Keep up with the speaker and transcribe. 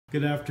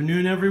Good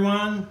afternoon,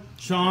 everyone.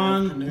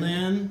 Sean, Good afternoon.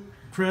 Lynn,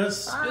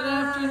 Chris. Good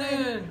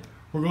afternoon.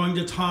 We're going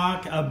to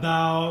talk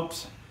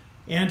about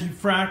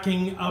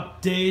anti-fracking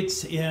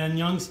updates in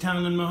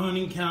Youngstown and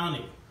Mahoning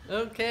County.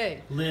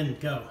 Okay. Lynn,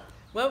 go.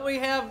 What we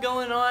have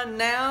going on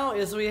now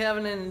is we have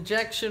an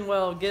injection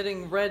well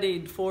getting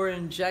readied for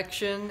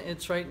injection.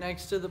 It's right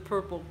next to the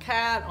Purple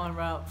Cat on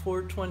Route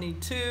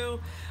 422.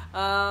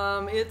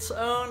 It's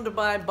owned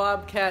by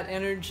Bobcat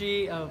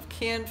Energy of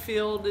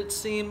Canfield, it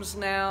seems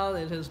now.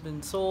 It has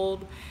been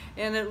sold.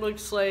 And it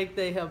looks like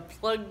they have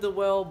plugged the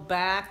well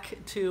back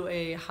to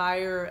a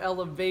higher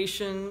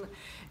elevation,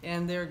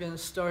 and they're going to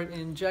start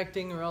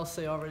injecting, or else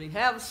they already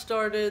have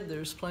started.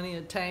 There's plenty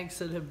of tanks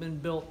that have been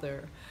built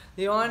there.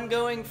 The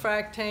ongoing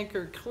frac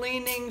tanker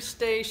cleaning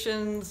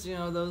stations, you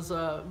know, those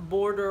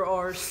border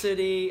our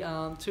city.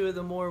 Two of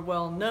the more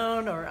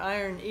well-known are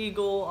Iron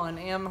Eagle on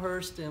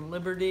Amherst and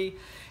Liberty,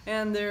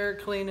 and they're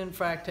cleaning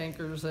frac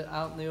tankers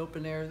out in the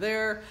open air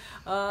there.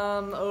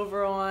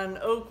 Over on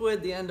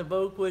Oakwood, the end of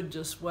Oakwood,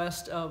 just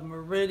west of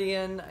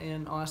Meridian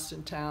in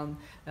Austintown,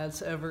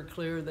 that's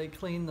Everclear. They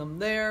clean them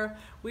there.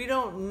 We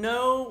don't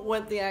know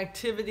what the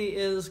activity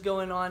is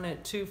going on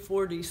at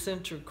 240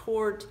 Center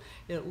Court.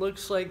 It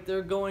looks like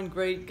they're going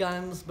great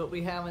guns, but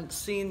we haven't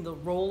seen the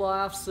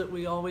roll-offs that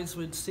we always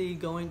would see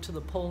going to the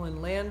Poland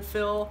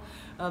landfill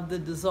of the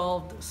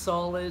dissolved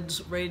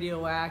solids,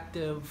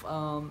 radioactive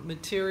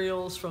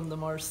materials from the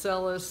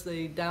Marcellus.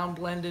 They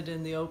down-blend it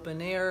in the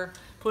open air,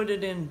 put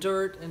it in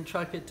dirt, and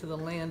truck it to the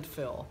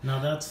landfill. Now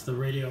that's the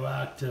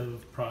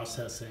radioactive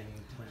processing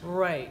plant.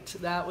 Right.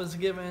 That was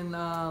given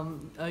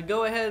a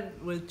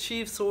go-ahead with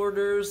chief's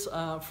orders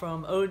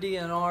from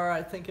ODNR.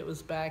 I think it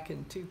was back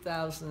in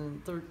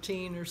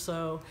 2013 or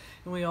so.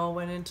 And we all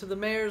went into the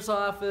mayor's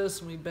office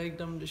and we begged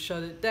them to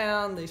shut it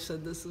down. They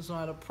said this is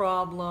not a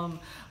problem.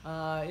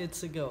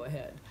 It's a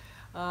go-ahead.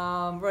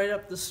 Right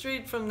up the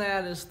street from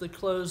that is the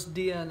closed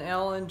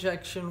DNL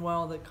injection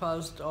well that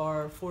caused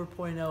our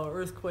 4.0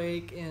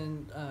 earthquake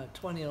in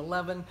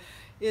 2011.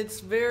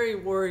 It's very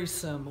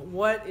worrisome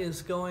what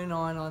is going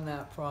on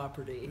that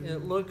property.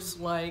 It looks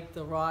like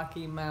the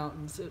Rocky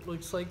Mountains. It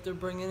looks like they're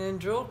bringing in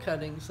drill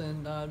cuttings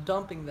and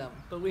dumping them,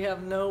 but we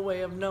have no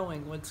way of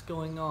knowing what's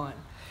going on.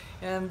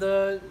 And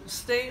the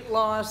state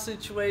law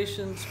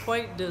situation's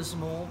quite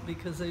dismal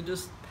because they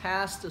just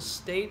passed a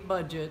state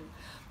budget.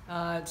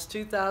 It's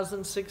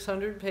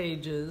 2,600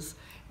 pages,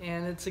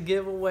 and it's a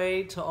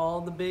giveaway to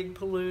all the big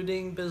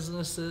polluting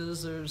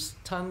businesses. There's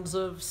tons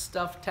of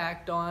stuff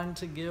tacked on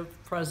to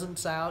give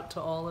presents out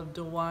to all of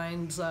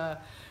DeWine's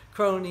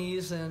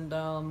cronies, and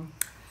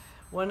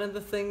one of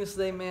the things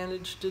they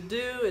managed to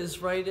do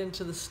is write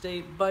into the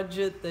state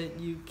budget that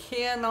you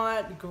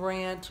cannot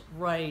grant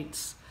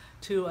rights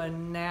to a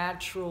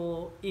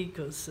natural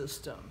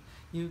ecosystem.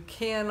 You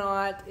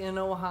cannot, in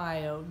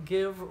Ohio,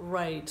 give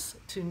rights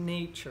to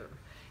nature.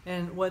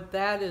 And what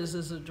that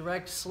is a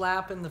direct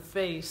slap in the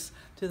face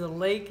to the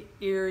Lake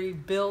Erie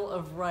Bill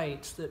of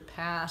Rights that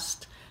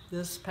passed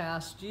this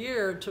past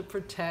year to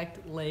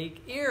protect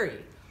Lake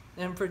Erie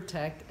and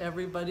protect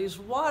everybody's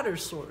water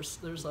source.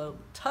 There's a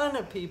ton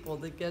of people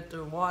that get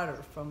their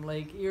water from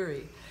Lake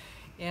Erie.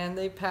 And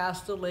they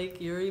passed the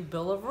Lake Erie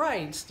Bill of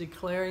Rights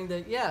declaring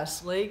that,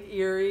 yes, Lake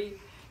Erie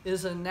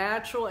is a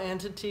natural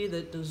entity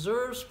that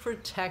deserves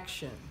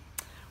protection.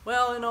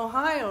 Well, in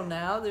Ohio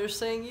now, they're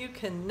saying you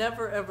can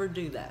never, ever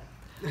do that.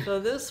 So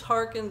this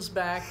harkens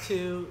back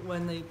to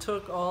when they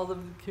took all the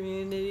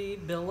community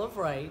Bill of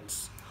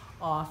Rights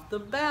off the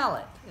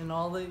ballot in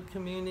all the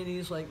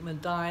communities like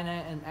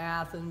Medina and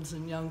Athens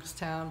and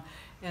Youngstown,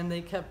 and they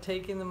kept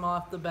taking them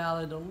off the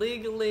ballot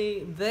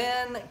illegally.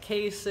 Then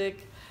Kasich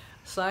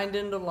signed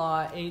into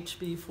law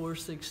HB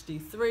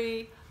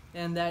 463,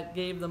 and that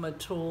gave them a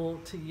tool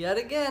to yet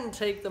again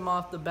take them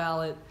off the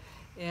ballot.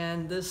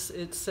 And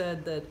it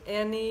said that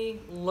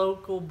any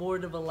local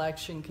board of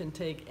election can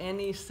take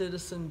any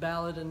citizen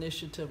ballot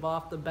initiative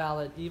off the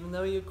ballot, even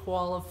though you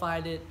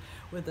qualified it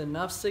with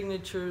enough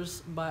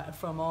signatures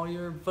from all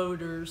your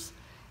voters.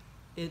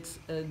 It's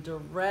a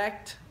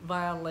direct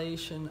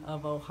violation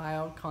of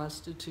Ohio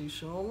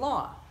constitutional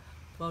law.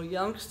 Well,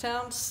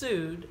 Youngstown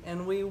sued,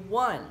 and we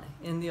won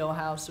in the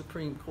Ohio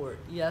Supreme Court.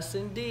 Yes,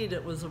 indeed,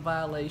 it was a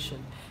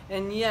violation.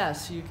 And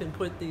yes, you can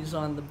put these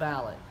on the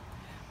ballot.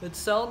 But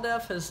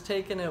CELDEF has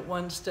taken it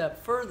one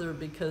step further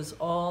because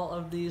all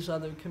of these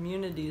other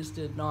communities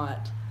did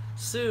not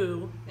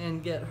sue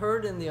and get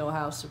heard in the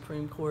Ohio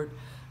Supreme Court.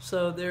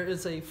 So there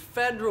is a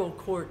federal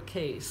court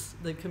case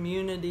the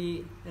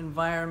Community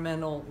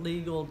Environmental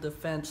Legal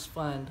Defense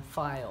Fund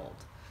filed.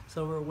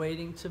 So we're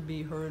waiting to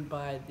be heard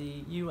by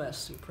the U.S.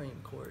 Supreme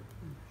Court.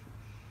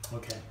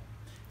 Okay.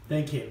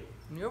 Thank you.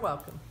 You're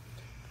welcome.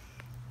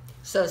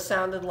 So it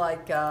sounded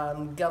like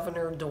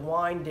Governor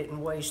DeWine didn't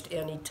waste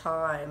any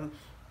time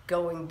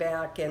going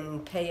back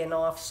and paying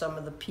off some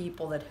of the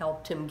people that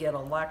helped him get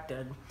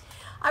elected.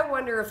 I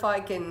wonder if I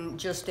can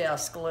just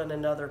ask Lynn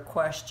another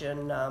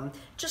question,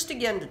 just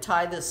again to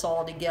tie this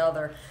all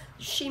together.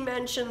 She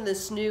mentioned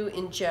this new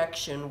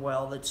injection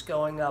well that's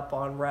going up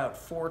on Route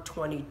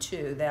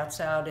 422.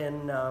 That's out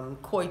in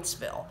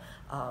Coatesville,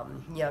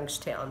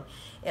 Youngstown.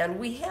 And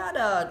we had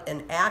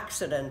an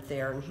accident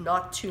there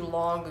not too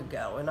long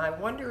ago. And I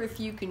wonder if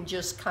you can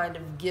just kind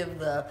of give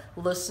the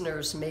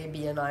listeners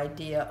maybe an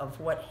idea of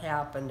what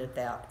happened at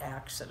that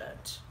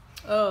accident.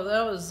 Oh,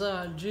 that was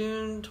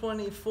June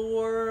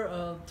 24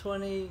 of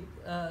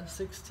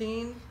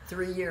 2016.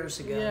 3 years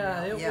ago. Yeah,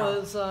 now. it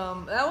was.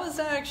 That was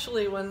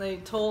actually when they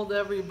told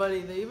everybody.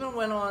 They even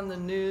went on the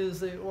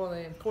news.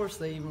 Of course,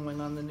 they even went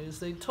on the news.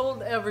 They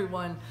told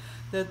everyone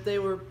that they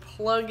were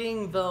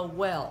plugging the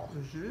well.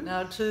 Mm-hmm.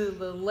 Now, to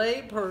the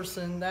lay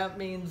person, that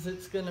means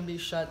it's going to be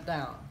shut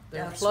down.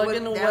 They're That's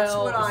plugging what, the that's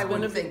well. what I It's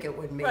gonna would think it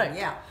would mean, right.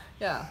 yeah.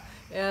 Yeah.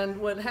 And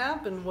what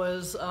happened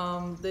was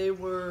they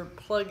were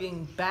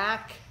plugging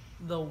back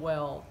the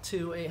well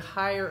to a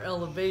higher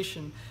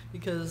elevation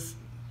because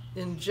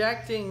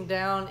injecting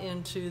down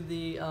into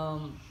the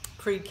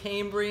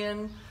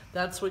Precambrian,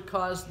 that's what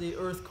caused the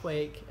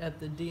earthquake at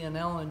the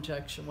DNL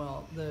injection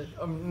well. The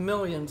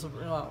millions of,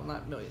 well,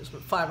 not millions,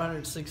 but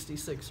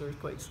 566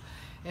 earthquakes,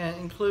 and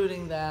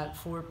including that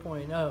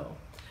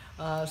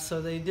 4.0.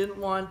 So they didn't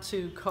want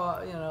to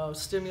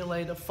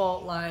stimulate a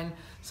fault line,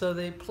 so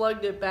they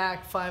plugged it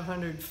back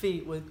 500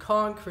 feet with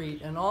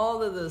concrete, and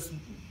all of this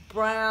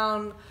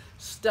brown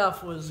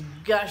stuff was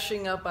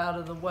gushing up out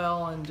of the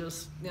well and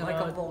just, like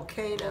a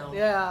volcano.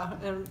 Yeah,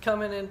 and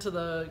coming into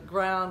the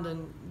ground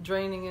and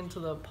draining into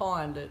the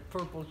pond at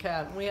Purple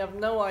Cat. And we have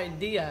no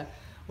idea,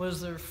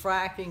 was there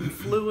fracking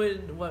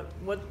fluid? What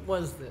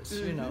was this?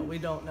 Mm-hmm. We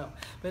don't know.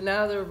 But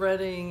now they're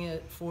readying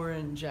it for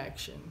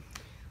injection.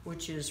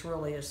 Which is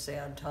really a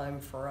sad time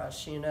for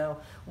us,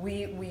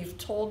 We've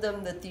told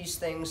them that these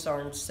things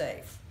aren't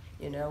safe.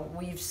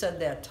 We've said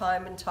that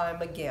time and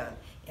time again.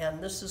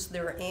 And this is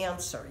their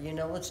answer.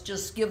 Let's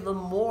just give them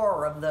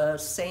more of the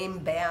same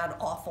bad,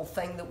 awful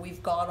thing that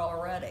we've got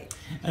already.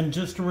 And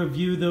just to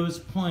review those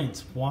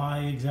points, why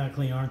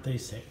exactly aren't they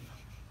safe?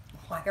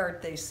 Why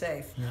aren't they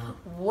safe? Yeah.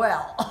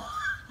 Well,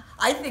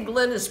 I think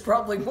Lynn is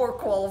probably more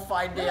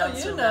qualified to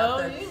answer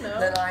that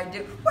than I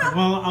do.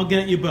 Well, I'll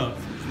get you both.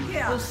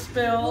 Yeah. The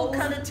spills. We'll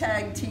kind of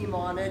tag team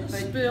on it. The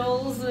but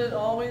spills that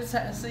always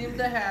seem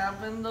to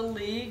happen, the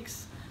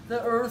leaks,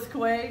 the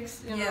earthquakes,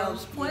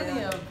 there's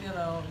plenty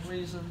of,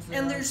 reasons.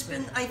 And there's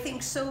been, I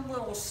think, so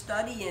little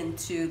study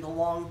into the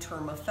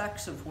long-term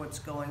effects of what's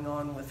going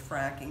on with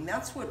fracking.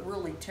 That's what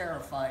really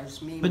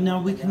terrifies me. But now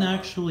more we than can ever.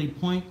 actually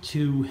point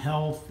to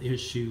health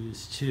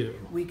issues too.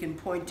 We can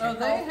point to Oh,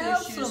 they have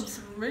health issues.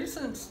 some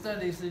recent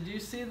studies. Did you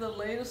see the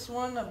latest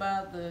one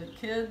about the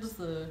kids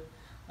that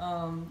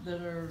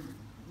are,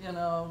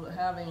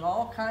 having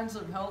all kinds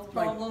of health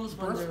problems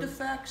like when birth they're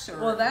defects? Or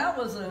well, that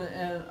was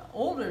an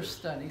older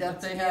study that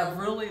That's- they yeah. have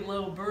really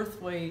low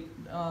birth weight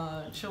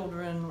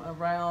children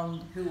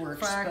around Who were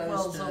frac exposed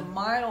wells to- a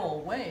mile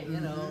away,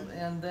 Mhm.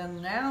 and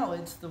then now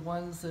it's the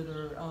ones that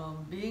are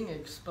being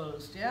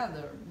exposed. Yeah,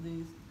 they're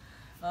these.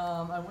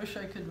 I wish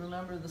I could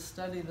remember the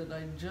study that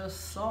I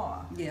just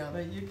saw. Yeah.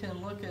 But you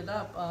can look it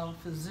up.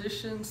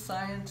 Physicians,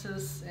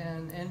 scientists,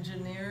 and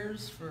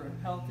engineers for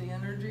Healthy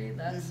Energy,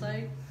 that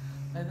site.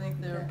 I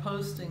think they're Okay.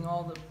 posting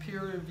all the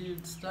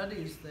peer-reviewed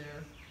studies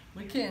there.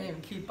 We can't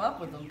even keep up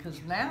with them because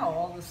now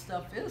all the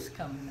stuff is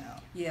coming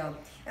out. Yeah,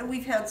 and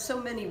we've had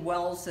so many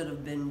wells that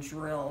have been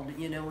drilled,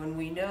 and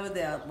we know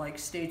that like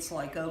states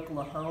like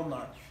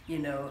Oklahoma,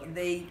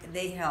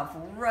 they have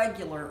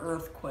regular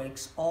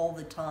earthquakes all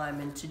the time,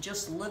 and to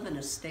just live in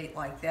a state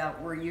like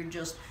that where you're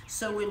just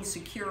so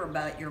insecure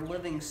about your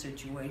living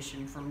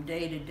situation from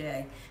day to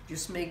day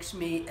just makes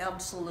me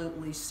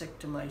absolutely sick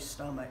to my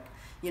stomach.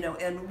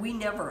 And we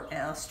never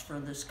asked for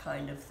this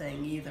kind of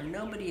thing either.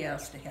 Nobody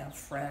asked to have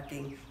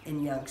fracking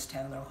in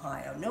Youngstown,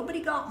 Ohio.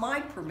 Nobody got my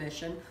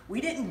permission.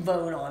 We didn't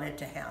vote on it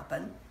to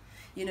happen.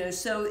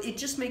 So it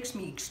just makes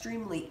me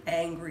extremely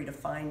angry to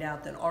find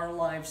out that our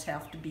lives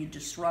have to be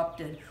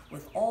disrupted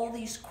with all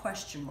these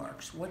question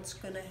marks. What's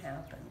going to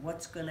happen?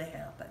 What's going to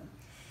happen?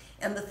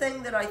 And the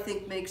thing that I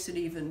think makes it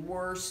even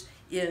worse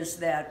is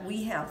that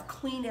we have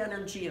clean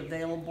energy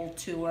available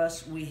to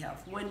us. We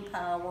have wind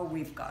power.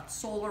 We've got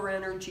solar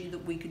energy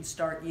that we could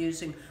start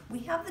using. We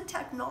have the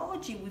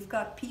technology. We've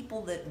got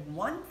people that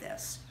want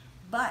this.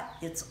 But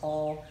it's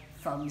all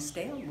thumbs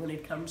down when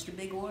it comes to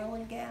big oil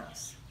and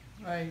gas.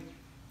 Right.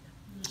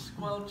 They're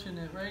squelching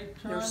it, right,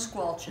 John? They're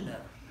squelching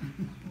it.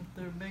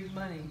 They're big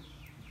money.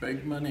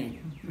 Big money.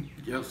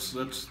 Yes,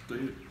 that's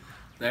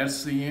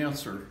the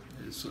answer.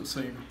 It's the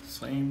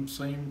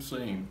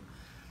same.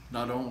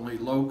 Not only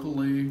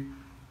locally,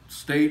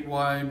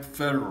 statewide,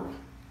 federal.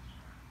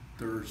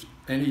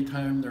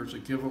 Anytime there's a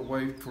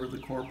giveaway for the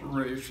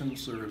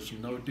corporations, there is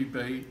no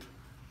debate,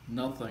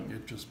 nothing.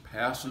 It just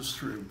passes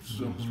through,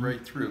 zooms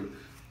right through.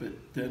 But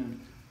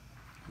then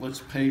let's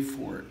pay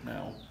for it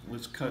now.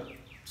 Let's cut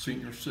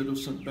senior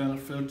citizen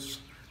benefits.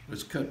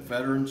 Let's cut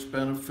veterans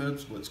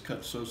benefits. Let's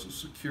cut Social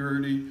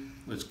Security.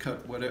 Let's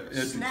cut whatever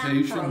education.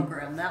 SNAP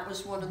program, that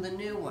was one of the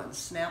new ones.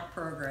 SNAP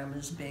program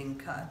is being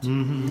cut.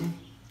 Mm-hmm.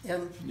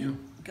 And Yeah.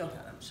 Go ahead,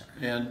 I'm sorry.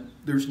 And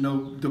there's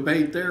no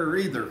debate there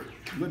either.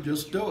 We'll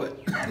just do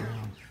it.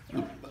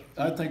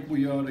 I think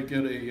we ought to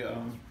get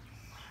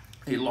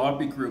a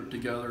lobby group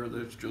together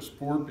that's just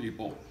poor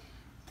people.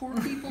 Poor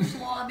People's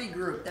Lobby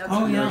Group, that's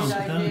Oh a yeah, great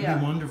that would be idea.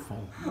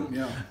 wonderful.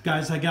 Yeah.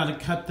 Guys, I got to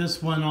cut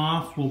this one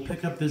off. We'll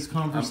pick up this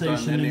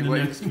conversation in the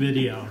anyway. next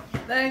video.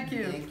 Thank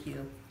you. Thank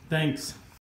you. Thanks.